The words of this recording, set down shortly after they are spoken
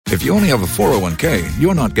If you only have a 401k,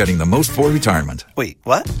 you're not getting the most for retirement. Wait,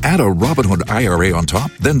 what? Add a Robinhood IRA on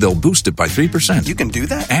top, then they'll boost it by 3%. You can do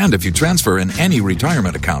that? And if you transfer in any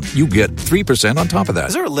retirement account, you get 3% on top of that.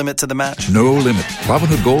 Is there a limit to the match? No limit.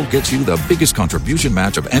 Robinhood Gold gets you the biggest contribution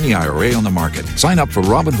match of any IRA on the market. Sign up for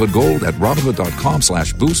Robinhood Gold at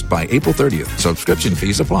Robinhood.com/boost by April 30th. Subscription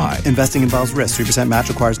fees apply. Investing involves risk. 3% match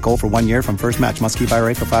requires gold for 1 year from first match. Must keep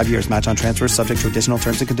IRA for 5 years. Match on transfers subject to additional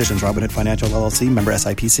terms and conditions. Robinhood Financial LLC, member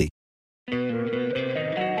SIPC.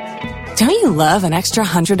 Don't you love an extra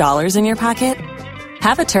 $100 in your pocket?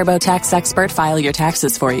 Have a TurboTax expert file your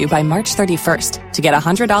taxes for you by March 31st to get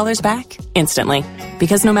 $100 back instantly.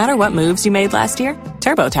 Because no matter what moves you made last year,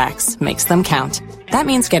 TurboTax makes them count. That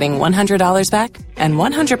means getting $100 back and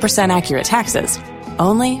 100% accurate taxes,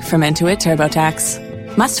 only from Intuit TurboTax.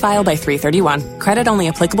 Must file by 3/31. Credit only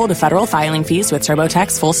applicable to federal filing fees with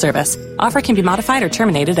TurboTax full service. Offer can be modified or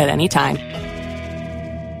terminated at any time.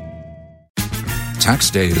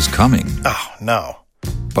 Tax day is coming. Oh, no.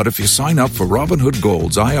 But if you sign up for Robinhood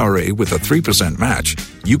Gold's IRA with a 3% match,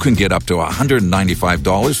 you can get up to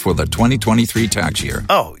 $195 for the 2023 tax year.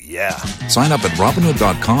 Oh, yeah. Sign up at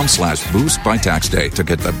Robinhood.com/boost by tax day to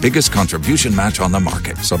get the biggest contribution match on the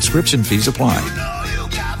market. Subscription fees apply.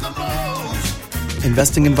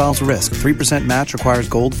 Investing involves risk. 3% match requires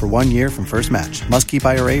gold for 1 year from first match. Must keep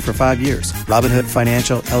IRA for 5 years. Robinhood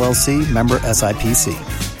Financial LLC, member SIPC.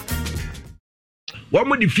 What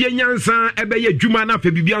would the Fianza ever ye Jumana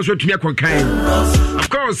for Bibians to me? Of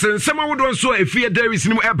course, someone would also a fear there is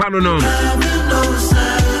no abandon.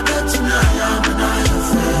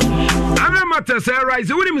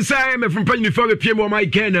 Rise, wouldn't say I'm from Penny for the PM my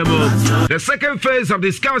Kenem. The second phase of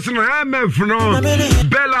the scouting I'm from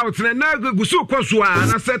bailouts and now go so Kosua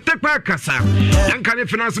and I said, take back Casa. Young County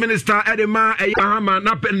Finance Minister Edema Ayahama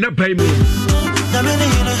Napaymu.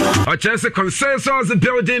 A chance of consensus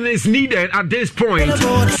building is needed at this point.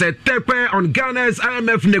 Said Tepe on Ghana's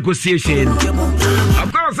IMF negotiation.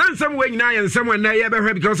 Of course, I'm somewhere now and somewhere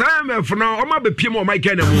never because IMF for now. I'm a PM or my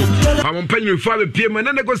Kenem. I'm paying for the PM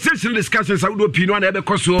and negotiation discussions. I would be one ever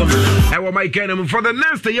cost. I will my Kenem for the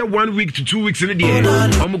next year, 1 week to 2 weeks in a day.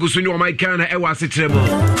 I'm going to my Kana. I was it.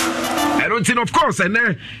 I don't think, of course, and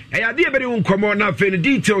I idea very come on up in the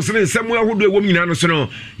details and somewhere who do a woman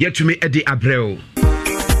yet to me Eddie Abreu.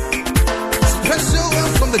 Special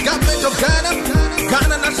from the government of Ghana,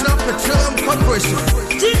 Ghana National Petroleum Corporation,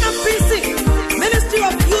 GNPC, Ministry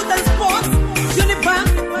of Youth and Sports, Unibank,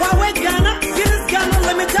 Huawei Ghana, Guinness Ghana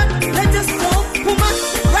Limited, Latest Gold, Puma,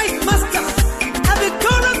 Right Master,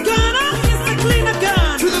 Avicona Ghana is the cleaner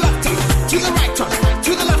gun. To the left, to the right, to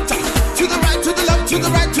the left, to the right, to the left, to the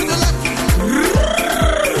right, to the left.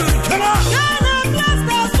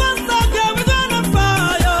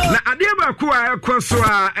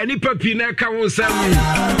 Koswa any papi na ka won sam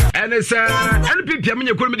and it's any pipi am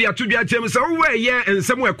nyekoro me dia to dua tem so we ye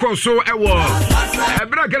ensem we koso ewo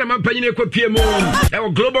ebra kana mampanyine ekopie mu ewo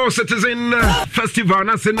Global Citizen Festival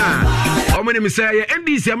na sena o me ni say ye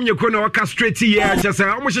NDC am nyekoro na waka straight here just say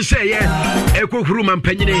o mo hye ye ekohuru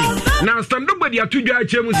mampanyine na stand up dia to dua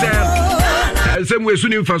tem say ensem we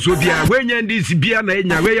suni mfaso bia we nya NDC bia na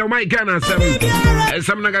enya we ye my Ghana sam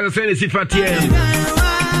ensem na ga say ne sifatie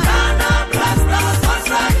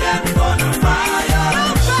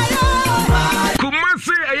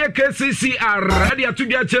Kumasi KCCR radio to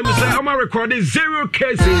get them say I'm recording 0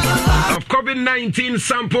 cases of COVID-19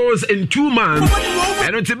 samples in 2 months.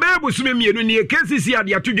 And on today we see me near KCCR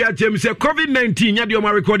radio to get them say COVID-19 ya dey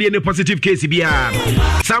recording any positive case bia.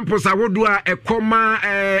 Samples I would do a comma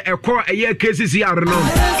a KCCR no.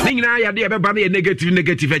 Nina ya dey be na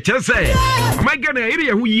negative. Just say my Ghana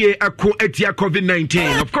area who ye etia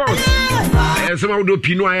COVID-19. Of course. Some would do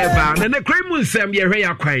pino eba na the crime mun sem ye hwe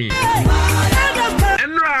akwan.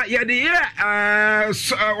 Enra ye de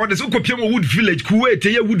what is Ukopiem Wood Village Kuwait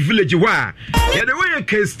ye Wood Village wa. Ye de way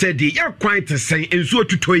case study ye kwan to say enso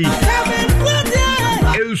tutoyi.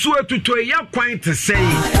 Enso tutoyi ye kwan to say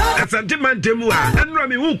asante mantemu a enra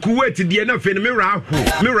me hu Kuwait de na fe me raho.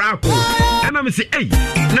 And I'm say hey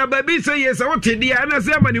na baby say yes what dey na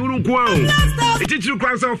say amani uru nko an. Etichiru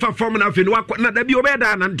kwan say fa form na fe na da bi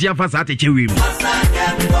obeda na ntia fa sa techewi.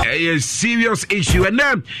 A serious issue and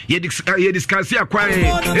then you discuss here quite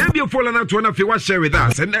if you follow na to na fe share with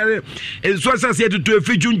us and so say to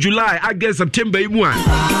June July August September imu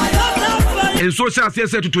and so say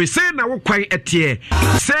to say na wo kwan etie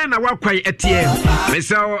say na wo kwan etie me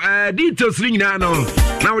say details ring na no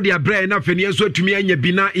now they are brain na fe ne so tumi anya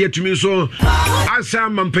bi na yetumi so asa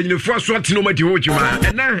mampanyinfo so atino mati ho twuma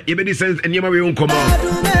and na ye be sense anyema we nkomo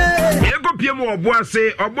ye go kopie mu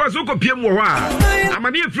oboase kopie mu ho a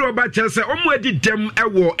amane afiri oba kyerse omo adi dem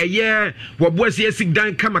ewo eye woboase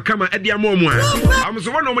asigdan kama edi amomo a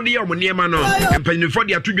amso wono mo de ye omo niema no empanifo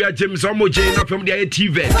de atodwa gem so omo je na fam de ye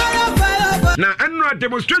TV na annual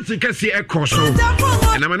demonstration kase ekoso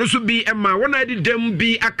na mano so bi ema wona adi dem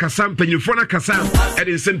bi akasa empanifo na kasa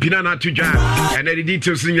edi nsempina na atodwa and the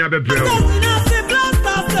details in your bedroom.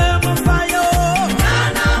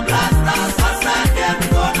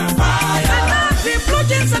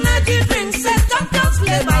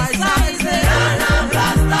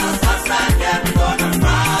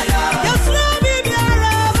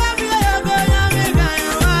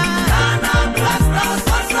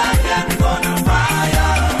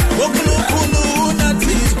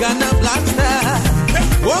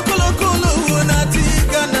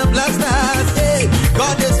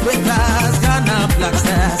 God is with us, Ghana Black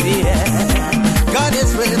Stars, yeah. God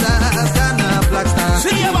is with us, Ghana Black Stars.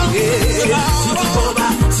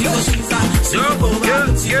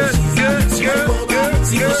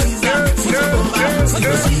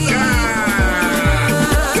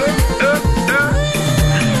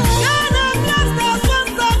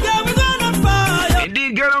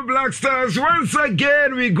 Black Stars, once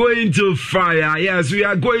again we're going to fire. Yes, we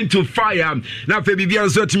are going to fire. Now for Bibian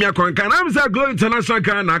Sotimia Konkan, I'm the Glow International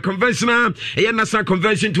Ghana Conventional National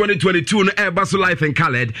Convention 2022 no Airbus Life in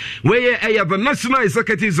Khaled, where I have the national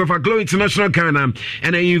executives of a Glow International Ghana,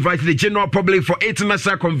 and I invite the general public for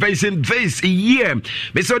international convention this year.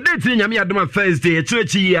 Mr. Datin Yami Adama Thursday,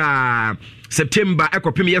 September,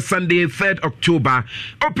 Ekopim Sunday, 3rd October.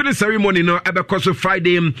 Opening ceremony no Ebekoso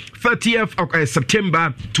Friday, 30th of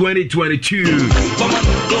September 2022.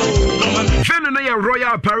 Fenanaya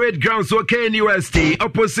Royal Parade Grounds, okay, in UST,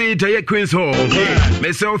 opposite Queen's Hall.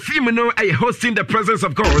 Mr. Femino, hosting the presence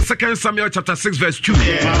of God. 2 Samuel chapter 6, verse 2.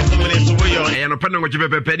 And upon what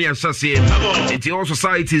you penny associate, it's all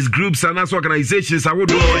societies, groups, and as organizations. I would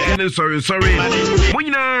do sorry.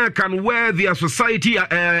 When can wear their society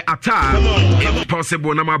attire. If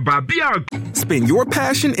possible, spin your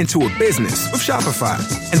passion into a business with Shopify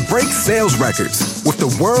and break sales records with the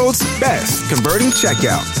world's best converting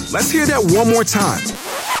checkout. Let's hear that one more time.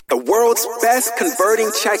 The world's best converting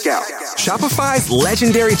checkout. Shopify's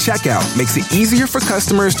legendary checkout makes it easier for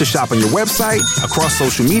customers to shop on your website, across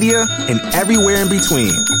social media, and everywhere in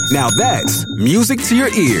between. Now that's music to your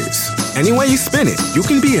ears. Any way you spin it, you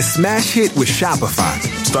can be a smash hit with Shopify.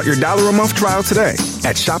 Start your $1 a month trial today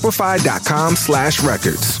at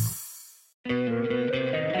shopify.com/records.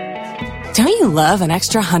 Don't you love an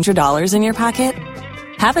extra $100 in your pocket?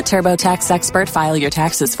 Have a TurboTax expert file your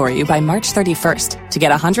taxes for you by March 31st to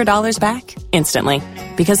get $100 back instantly.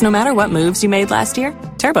 Because no matter what moves you made last year,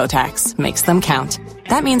 TurboTax makes them count.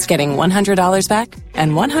 That means getting $100 back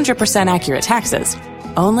and 100% accurate taxes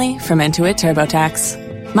only from Intuit TurboTax.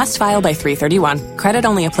 Must file by 3/31. Credit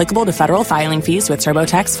only applicable to federal filing fees with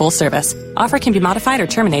TurboTax full service. Offer can be modified or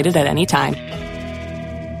terminated at any time.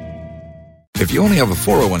 If you only have a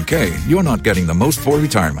 401k, you're not getting the most for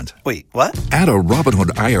retirement. Wait, what? Add a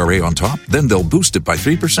Robinhood IRA on top, then they'll boost it by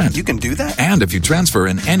 3%. You can do that? And if you transfer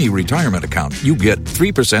in any retirement account, you get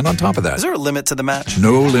 3% on top of that. Is there a limit to the match?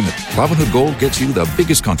 No limit. Robinhood Gold gets you the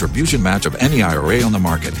biggest contribution match of any IRA on the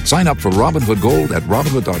market. Sign up for Robinhood Gold at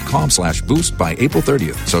Robinhood.com/boost by April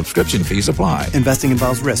 30th. Subscription fees apply. Investing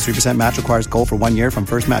involves risk. 3% match requires gold for 1 year from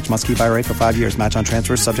first match. Must keep IRA for 5 years. Match on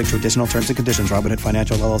transfers subject to additional terms and conditions. Robinhood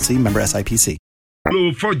Financial LLC, member SIPC.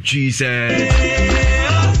 Hello for Jesus.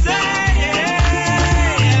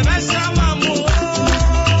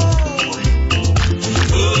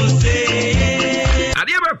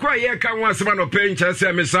 Ye kan wasema no pe nche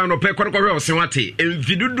se me san no pe kwakwa we osenwate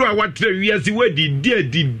envidudu a watre wiase wadi di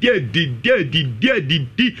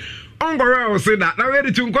ongora oseda na we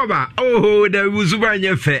di nkoba oh da wuzuba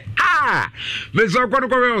nyefe me so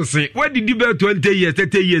kwakwa we osen wadi di be 20 years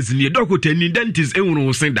 30 years ni doctor ni dentist enwuru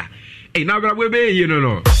oseda na bra we be yi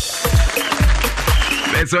no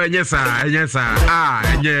me so enyesa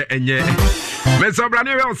enye me so bra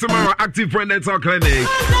ni we osema active point dental clinic.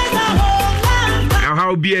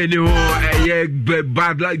 How be any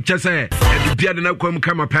bad like just say the na come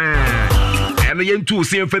pan and yen to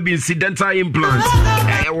see for be incidental implant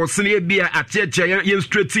was see be a cheche yen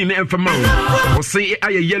straighten and for mouth was see a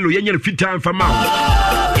yellow yen fit time for mouth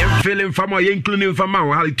yen feeling for yen cleaning for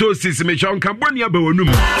mouth halitosis me shon kan boni abawonum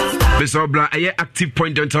be so bra active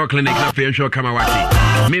point dental clinic na fe show kama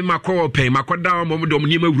wati me makọ pay makoda mo dom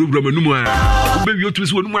ni ma wurubro manum a be wi otu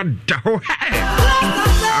so onum ada ho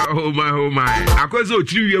oh my akoze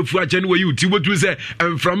otiri wi afu ache no wi uti botu se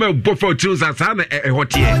from a buffer tools asana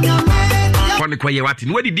hotie One quiet what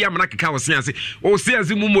in what did the Amanaka was saying? Oh, say as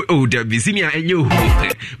you oh, the Visinia and you.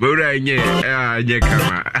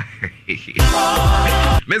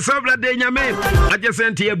 Miss Obla Denyame, I just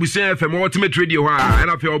sent here Busan from Ultimate Radio,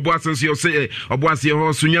 and of your bosses, you'll say, or was your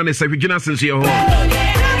horse, Sunyana, Savigina, since your home.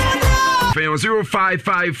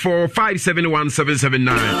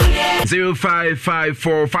 0554571779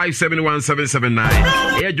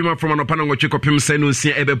 0554571779. Here you from an opponent which you copy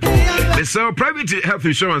Senusi Ebepo. They sell private health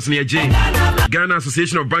insurance near J. Ghana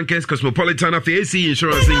Association of Bankers Cosmopolitan of AC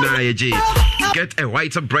Insurance in IAG. Get a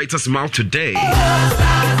whiter, brighter smile today.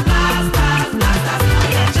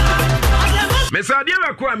 Mesa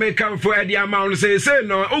dia kwa make for the amount say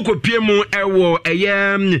no ukopie mu ewo a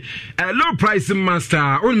low price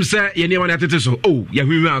master unum say ye ne wan atete so oh ye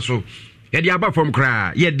hwiwa so ye dia ba from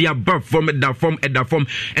kra ye dia ba from da from and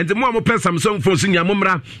the more mo Samsung phone sin ya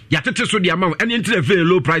momra ya tete so the amount and into the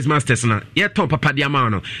low price masters na ye top papa the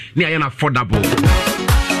amount no na ye na affordable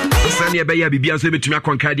sani e be ya bibia so betumi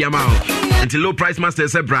akonka the amount until low price master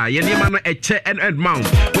say bra ye ne ma no eche and mount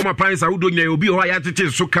for my price awudo nya obi ho ya tete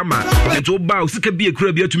so kama until ba usika bi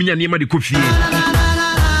ekura bi atumi nya ne ma de kofie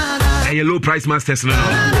e low price masters no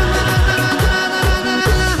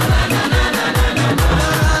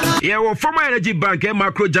yeah, well, former Energy Bank and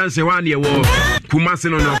Macro Jansen one year war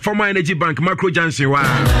Kumasi no former Energy Bank Macro Jansen one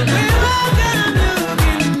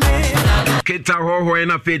Keta ho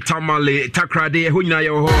ena fe tamale takrade ho nyina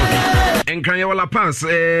yo ho enkan ye wala pass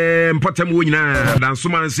potem wo nyina dan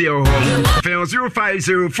suma nse yo ho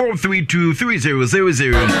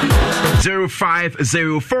 0504323000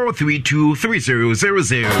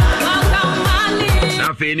 0504323000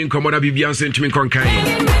 Afeni komoda bibia sentimi konkan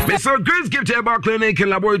Mr. Grace Gift Herbal Clinic and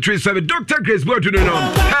Laboratory Service Dr. Grace Boadu no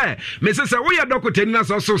hey Mr. we are doctor na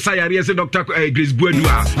so sayare say Dr. Grace Boadu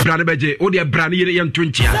a brane beje o de brane ye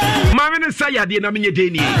yentontia mame sayade na menye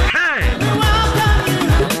deni hey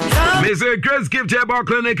Mr. Grace Gift Herbal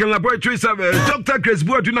Clinic and Laboratory Service Dr. Grace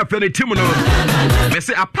Boadu na fene timu no me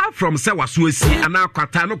say apart from say wasuasi ana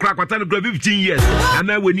kwata no 15 years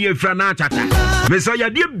ana weni efra na chata me say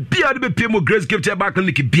yade bia de be mo Grace Gift Herbal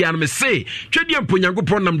Clinic bia no me say twedi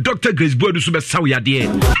emponyankopon nam Dr. Grace Boadu so be saw yade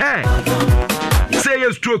hey say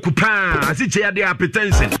your stroke pa asiche yade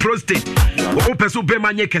hypertension prostate o person be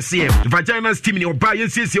manye kese vaginal steam ni oba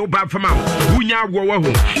yensie oba fama wunya agwo wo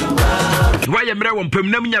ho why mre wo mpam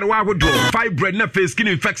nam nyare wa hodo fibroid na face skin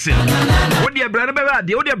infection wo de brane be ba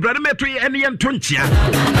de wo de brane meto ene ye ntonchia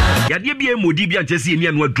yade bia modi bia nchese eni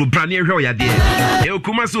anu adro brane hwe yade e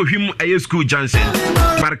okuma so hwim aye school junction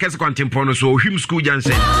parkes contempono so hwim school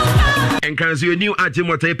junction and can see a new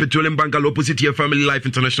Ajimota Petroleum Bank opposite your Family Life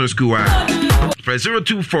International School for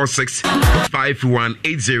 0246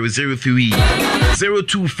 518003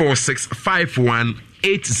 0246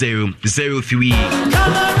 518003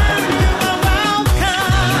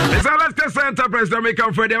 Alaska Enterprise that make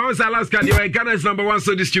up for the house Alaska, the Ghana's #1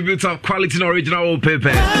 so distributor of quality and original old paper.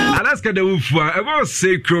 Alaska the wolf, I was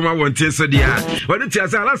say chroma one taste so dear. When it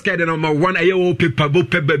is Alaska the #1 a old paper,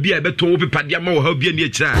 book paper, be a better old paper, dear more help in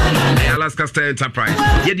nature. Alaska Enterprise.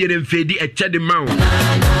 Yet you didn't fade a chatty mount.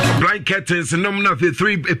 Blind curtains, number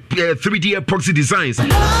 3D epoxy designs,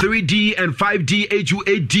 3D and 5D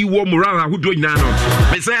HUAD war morale, who do now.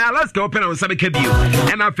 They say Alaska open on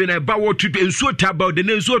Sabekebu, and I've been a bow trip and so about the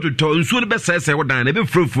name sort of tone, so the best says I would dine, every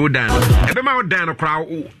fruit down, every mouth down a crowd,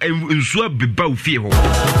 and so be bow fear.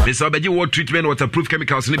 They saw that you want treatment waterproof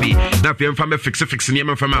chemicals in the bee, nothing from a fixing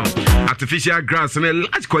Yemen from out, artificial grass and a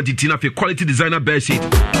large quantity of your quality designer bed sheet.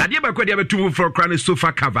 I never could ever to for a crown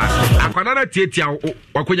sofa cover. I got another theatre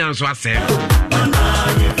or couldn't answer.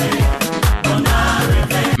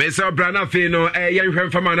 Mesa Brana Feno, young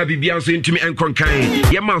from Anna Bibian so into me and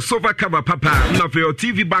Conkai. Yama sofa cover papa, not for your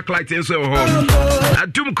TV backlight and so home.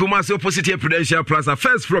 At Doom Kumasi opposite Prudential Plaza,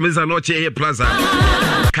 first from his Anoche Plaza.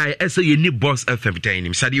 Kai Essa, you need boss FM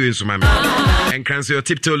time. Sadio in Sumami. And cancel your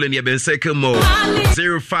tiptoe in your second mode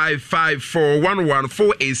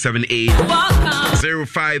 0554114878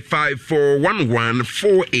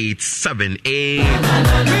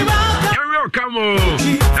 0554114878. Come on,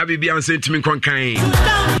 Abby Beyonce to me conkain.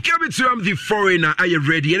 Give it to him the foreigner. Are you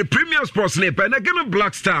ready? And the premium sports nipper and again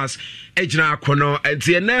Black Stars. Ejna Kono and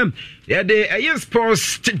TNM. Yeah, the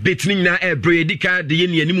sports betting na every dika the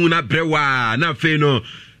Indian Muna Brewa. Na Feno.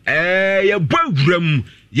 Your program.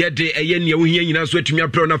 yɛde ɛyɛ nea wohia nyina so atumi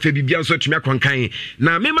aprɛ no afɛ bibia so atumi akɔnkan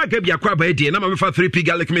na mema ga bi akɔ aba deɛ na ma mefa 3p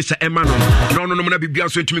garlic mixture ɛma no na ɔno nom na bibia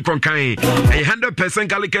so atumi kɔnkan ɛyɛ 100%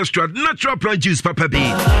 garlic extra natural plant juice papa bi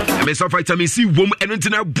ɛmɛ sɛ vitamin C wom ɛno nti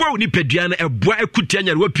na ɛboa wo nipadua no ɛboa akutia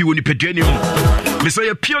nyare wapi wo nipadua no mu mesɛ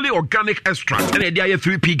yɛ purely organic extract ɛna ɛde ayɛ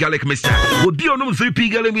 3p garlic mixture obi onom 3p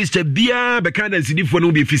garlic mixture biaa bɛka da nsidifoɔ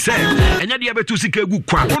no bi fi sɛ ɛnyɛ deɛ bɛto sika gu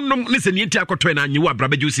kwa wonom ne sɛ niɛnti akɔtɔɛ na anyewo abra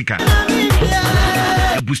bɛgye wo sika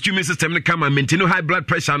boost immune system no come and maintain high blood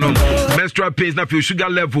pressure no menstrual pains na feel sugar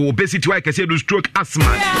level obesity why can say do stroke asthma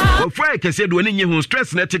or why can say do any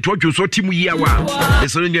stress na to you so timu yawa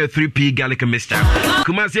it's only 3p garlic mixture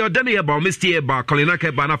kuma say odane ya ba mesti e ba kolina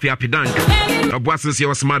ke ba na fi apidank obwasen say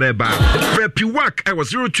was smart e ba prepi work I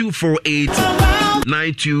was 0248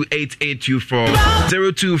 928824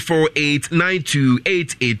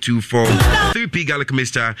 0248928824 3p garlic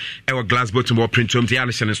mixture e wa glass bottom or print home the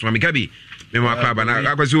alison swami gabi me ma kwa ba na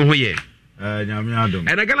akwasi ho ye nyame adom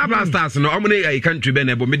and Ghana Blasters no omne a country be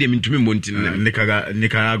na bo medium ntumi montin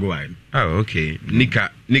Nicaragua okay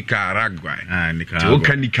Nicaragua Nicaragua o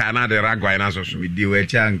kan Nicaragua na so me di we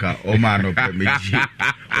chanka o ma no pa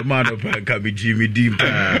ka biji me di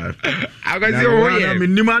pa akwasi ho ye me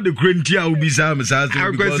nima de krenti a obi sa me sa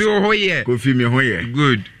akwasi ho ye kofi me ho ye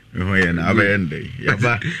good hoye na abende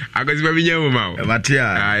yaba akwasi ba binya mu ma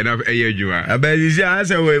matia ina adwuma abezi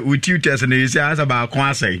asa we tutors na yesi asa ba kon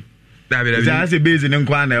asai David asa base ne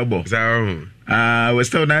nkwa na ebo we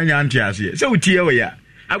still na nya antiase se utie we ya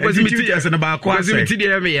akwasi tutors na ba kon asai akwasi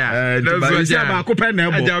tie me ya na so ba ko pe na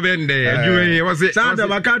ebo ajabende adwuma ye wase sa da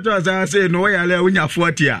ba kato asa se no we ya le unya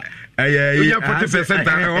 40 a unya 40%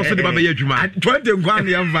 also the baba adwuma 20 nkwa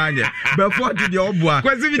na yamvanye be 40 de obua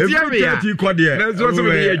akwasi tie me ya na so so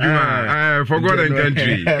the adwuma for God and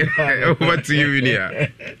country over to you in here.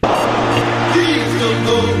 Please don't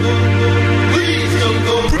go.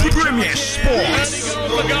 Premier Sports.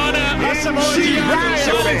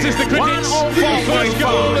 This is the critics. First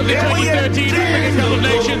goal of the 2013 Cricket Cup of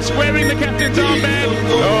Nations, squaring the captain's armband.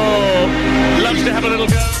 Oh, loves to have a little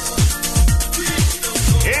go.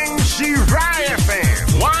 Shiraya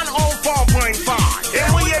FM 104.5.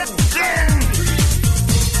 And we are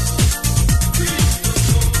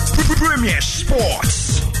Premier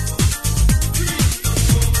Sports.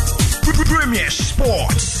 Premier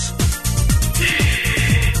Sports.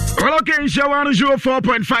 Well, okay, show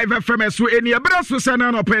 104.5 FM. So, any abraço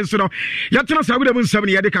sana no penso. Yatena sa wuda mun 7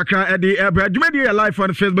 yade kakra e Brad. You may live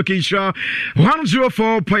on Facebook insha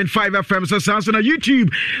 104.5 FM. So, sanso na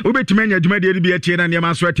YouTube. Ubetimenya jumadi bi etie na niam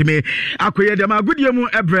aso etime. Akoye de ma gudie mu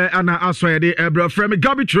ebre ana aso yade ebra from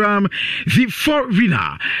Gabi Tram the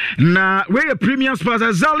Foreigner. Na we a premium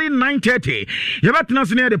sponsor Zali 930. Yabetena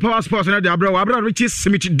se the power sports na de abra Richie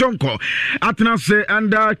Smith Donko. Atena se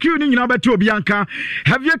and Q ni nyina beto Bianca.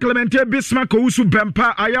 Have you Clemente Bismarck Ousu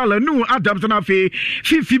Bempa Ayala Nu Adams na fe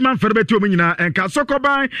Fifi man ferbeto nyina enka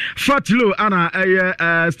sokoban Fatilo ana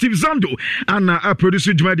Steve Zondo ana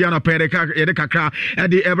producer Jumadi ana pereka yede kakra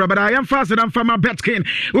de ebrabada I am fast and fama Betkin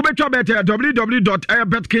ubetwa bet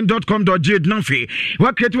www.betkin.com.gh nanfe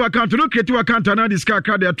what create account no create account na discard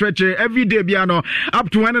card their treche every day biano up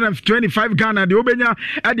to 125 Ghana de obenya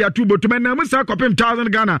e de atu botum na musa kopem 1000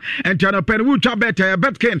 Ghana and tana pen wu twa bet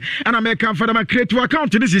Betkin and American for them create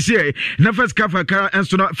account this is here na first cover car and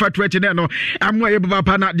so not fat rate no amwa ye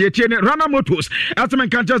baba na de tie ne Rana Motors atmen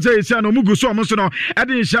kancha say say no mugu so omo so no e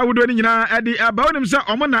de shawdo ni nyina e de aba onim say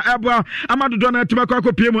omo na aba amadodo na tima kwa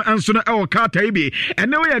kopie mu anso no e wo kata ibi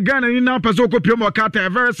ene we Ghana ni na paso kopie mu kata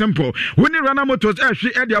very simple woni Rana Motors e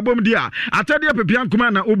hwe e de abom dia atade apepia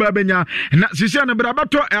nkuma na uba benya na sisia na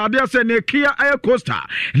brabato e ade say ne Kia Air Coaster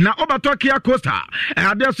na obato Kia Coaster e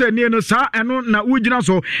ade say ne no sa eno na ugina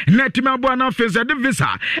so na tima bo na fence de visa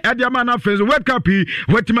Ediama na friends World Cup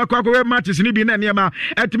wetima kwa matches ni bi na niema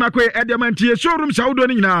etima kwa ediama ntie showroom saudo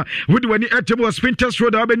ni nyina wodi wani etimo Spinters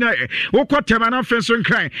Road obenya wokotema na friends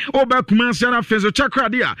nkran oba kumansia na friends chakra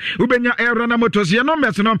dia ubenya Rana Motors ye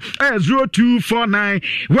numbers no 0249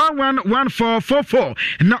 111444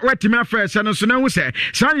 na wetima friends no so na hu se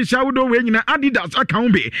sanyi saudo we nyina Adidas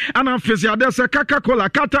account be ana friends ya desa Coca-Cola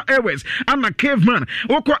Qatar Airways ana Caveman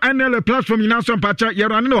woko NL platform nyina so mpacha ye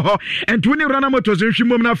Rana no ho entuni Rana Motors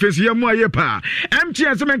nhwimom na face ye mu aye pa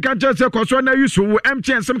MTN sem kan chese koso na yusu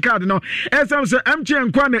MTN sim card no esam se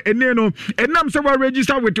MTN kwa na ene no enam se wa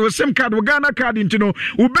register with your sim card wo Ghana card into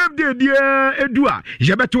wo birthday dia edua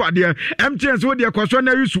je beto ade MTN so dia koso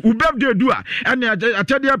na yusu wo birthday edua ene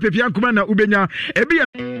atade apepia nkoma na ubenya ebi.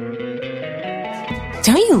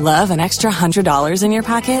 Don't you love an extra $100 in your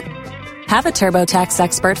pocket? Have a TurboTax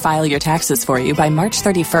expert file your taxes for you by March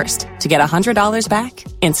 31st to get $100 back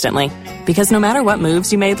instantly. Because no matter what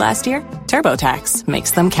moves you made last year, TurboTax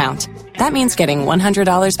makes them count. That means getting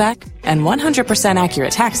 $100 back and 100%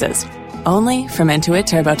 accurate taxes only from Intuit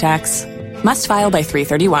TurboTax. Must file by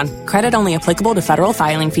 3/31. Credit only applicable to federal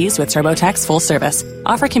filing fees with TurboTax full service.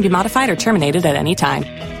 Offer can be modified or terminated at any time.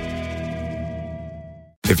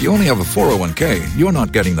 If you only have a 401k, you're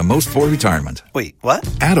not getting the most for retirement. Wait, what?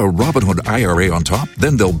 Add a Robinhood IRA on top,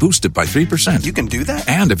 then they'll boost it by 3%. You can do that?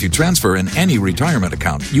 And if you transfer in any retirement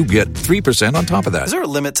account, you get 3% on top of that. Is there a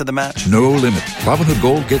limit to the match? No limit. Robinhood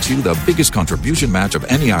Gold gets you the biggest contribution match of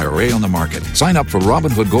any IRA on the market. Sign up for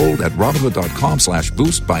Robinhood Gold at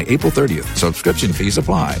Robinhood.com/boost by April 30th. Subscription fees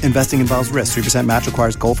apply. Investing involves risk. 3% match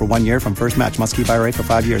requires gold for 1 year from first match. Must keep IRA for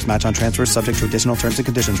 5 years. Match on transfers subject to additional terms and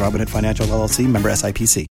conditions. Robinhood Financial LLC, member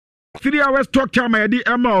SIPC. 3 hours talk time I did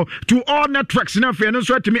MO to all networks na fe no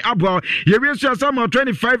so to me abo ye we so some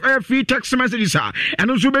 25 free text messages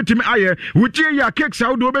and so betimi aye wutie ya cakes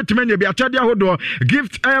out do betimi nya bi atade ahodo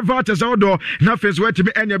gift vouchers ahodo na fe so to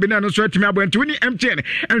me enya bi na no so to me abo ntuni MTN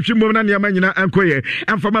enhwe mom na niam nyina enkoye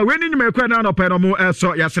emfama weni nyima ekwa na no pe no mo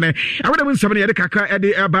so yasene awada mun sabene ye de kaka e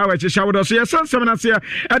de ba wa chicha wodo so yesan sabena se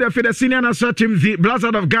e de fe the senior national team the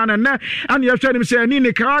Blizzard of Ghana na and ye hwe nim se ni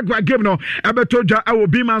Nicaragua game no ebetodwa awo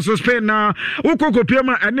bi man so Spain na ukoko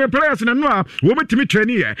piema ene players na no a wo metimi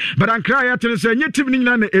training here but ankra ya tene say nye team ni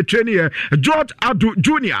nyina na e training here George Adu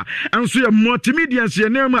Junior enso ye multimedia se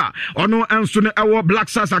name a ono enso ne ewo Black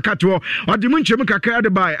Stars akato odi mu nchemu kakra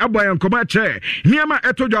de bai aboy enkoma che niema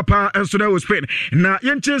etodwa pa enso na Spain na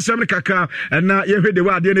yenche sem kaka na ye hwe de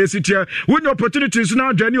wa de na esitia when opportunities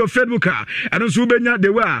now journey of Facebook and enso benya de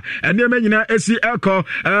wa enema nyina esi elko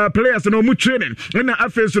players no mu training na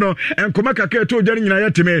afenso no enkoma kaka etodwa nyina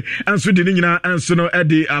yetime enso di nyina enso no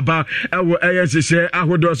edi aba ewo eyesese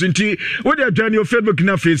ahodo so nti wo de journey of Facebook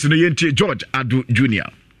na face no yenti George Adu Junior.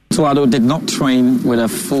 Tuado did not train with a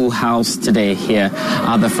full house today here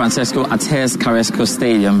at the Francisco Ates Carrasco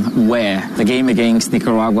Stadium, where the game against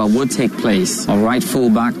Nicaragua would take place. Our right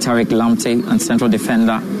fullback Tariq Lamptey and central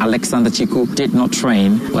defender Alexander Chiku did not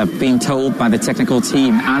train. We're being told by the technical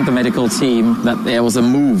team and the medical team that there was a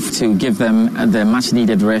move to give them the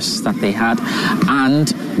much-needed rest that they had,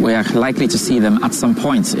 and we are likely to see them at some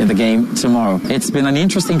point in the game tomorrow. It's been an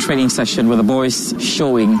interesting training session with the boys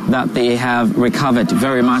showing that they have recovered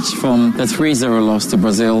very much from the 3-0 loss to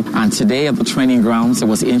Brazil, and today at the training grounds it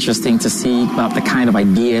was interesting to see about the kind of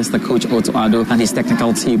ideas the coach Otto Addo and his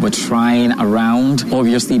technical team were trying around,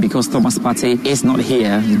 obviously because Thomas Partey is not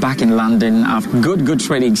here, back in London. After good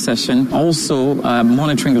training session. Also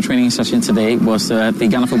monitoring the training session today was the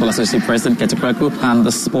Ghana Football Association President Kete Kweku and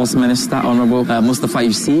the Sports Minister Honourable Mustafa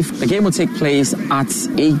Yusuf. The game will take place at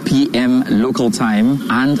 8 p.m. local time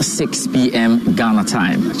and 6 p.m. Ghana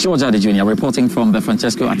time. George Adu Jr. reporting from the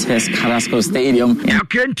Francisco Ates Carrasco Stadium.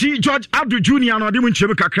 Kenti George Adu Junior no dimu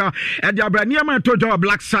nchemu kakra e dia bra niam to do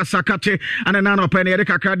Black Stars akate ana na no pe ne de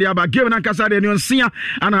kakra dia ba game na kasa de ne onsia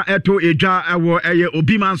ana eto edwa ewo eye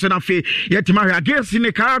obi man so na fe yetima hwa against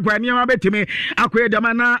Nicaragua niam betimi akoye dia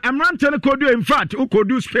na emrante ne kodu in fact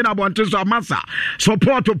ukodu Spain abonte so amasa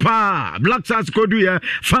support pa Black Stars kodu ye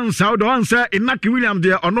fans out on say Inaki William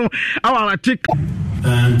there ono our tick.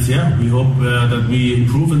 And yeah, we hope that we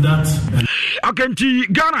improve in that. Okay,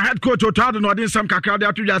 Ghana head coach Otado no din some kakra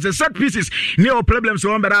there to just set pieces no problems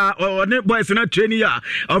on bera or boys na training ya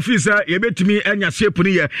officer ye betimi enya shape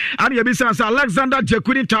ni ye and ye bisa Alexander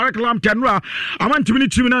Jekuni Tariq Lamptey no I want to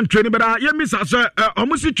minute na training bera ye miss as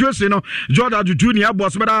omo situation no George Adu Junior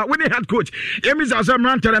boss bera when head coach ye miss as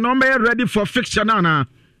Ranter and number ready for fixture now.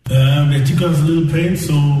 It took us a little pain,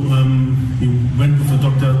 so we went with the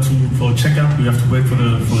doctor for a checkup. We have to wait for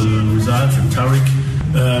the results. And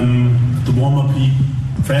Tariq, the warm up, he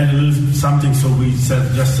felt a little something, so we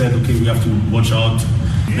just said, okay, we have to watch out,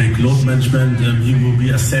 make load management. He will be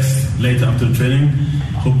assessed later after the training.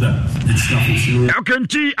 Hope that it's nothing serious.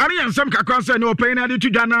 Okay, Arian some kakwansa no pain ade to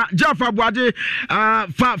Ghana. Jaffa Boade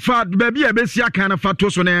fa baby e besia kana fa to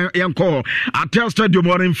so na yenko at stadium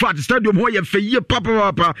or in fact stadium ho ye fe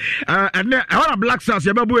papa and our Black Stars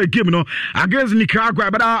ye bebo a game no against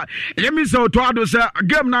Nicaragua but let me say to ado say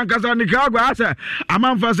game na kasa Nicaragua say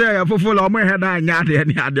amanfa say ya fofo la omo head anya de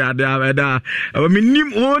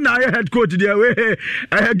minim o na head coach there we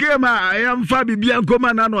game I am fa bibia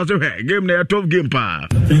nkoma na no so game na tough game pa.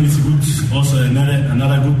 I think it's good, also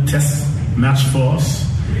another good test match for us,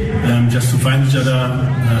 just to find each other,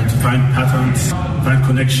 to find patterns, find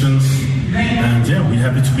connections, and yeah, we're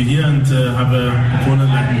happy to be here and have a opponent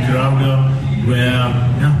like Nicaragua,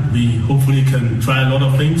 where we hopefully can try a lot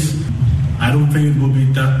of things. I don't think it will be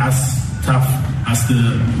that as tough as the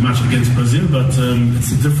match against Brazil, but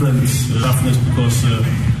it's a different toughness because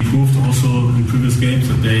we proved also in previous games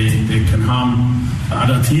that they can harm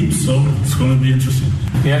other teams, so it's going to be interesting.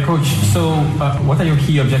 Yeah, Coach, so what are your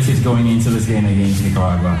key objectives going into this game against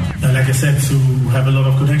Nicaragua? Like I said, to have a lot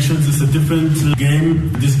of connections. It's a different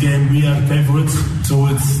game. This game we are the favorites, so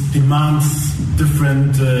it demands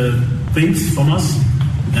different things from us.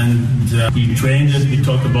 And we trained it, we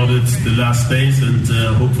talked about it the last days, and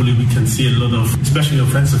hopefully we can see a lot of especially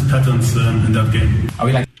offensive patterns in that game. Are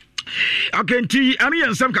we like Okay, nti ani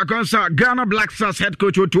yensam kakonsa Ghana Black Stars head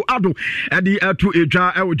coach to Ado edi to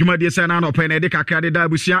edwa e odwumade se na no pe na de kakra de da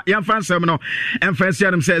busia yemfa nsem no emfansi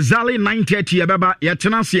adam se Zali 930 beba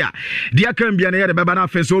yetenase a de akam bia na ye de beba na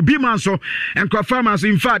afenso obi man so enkrofamans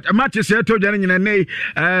in fact matches e to dwa nyina nei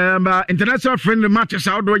international friendly matches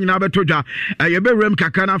out do nyina beto dwa ye be rem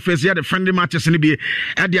kakra na afenso ye de friendly matches ni bi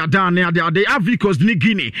e de adan ne ade Africos ni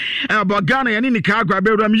Guinea but Ghana ye ni Nicaragua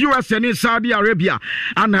be rem US ni Saudi Arabia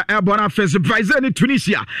and Bona Brazil ni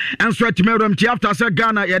Tunisia and so tomorrow after say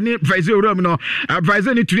Ghana ye Brazil room no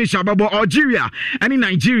Brazil ni Tunisia babo Algeria and in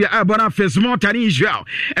Nigeria Bona Malta ni Israel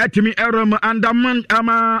etimi erom Andaman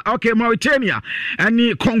okay Mauritania and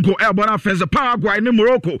ni Congo Bona Paraguay ni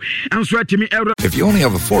Morocco and so etimi erom. If you only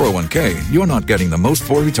have a 401k, you're not getting the most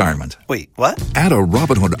for retirement. Wait, what? Add a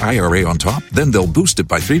Robinhood IRA on top, then they'll boost it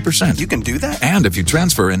by 3%. You can do that? And if you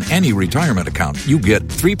transfer in any retirement account, you get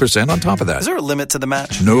 3% on top of that. Is there a limit to the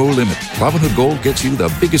match? No limit. Robinhood Gold gets you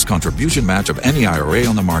the biggest contribution match of any IRA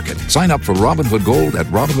on the market. Sign up for Robinhood Gold at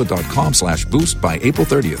Robinhood.com/boost by April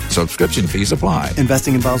 30th. Subscription fees apply.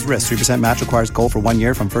 Investing involves risk. 3% match requires gold for 1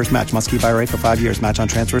 year from first match. Must keep IRA for 5 years. Match on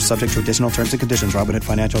transfers subject to additional terms and conditions. Robinhood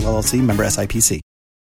Financial LLC, member SIPC.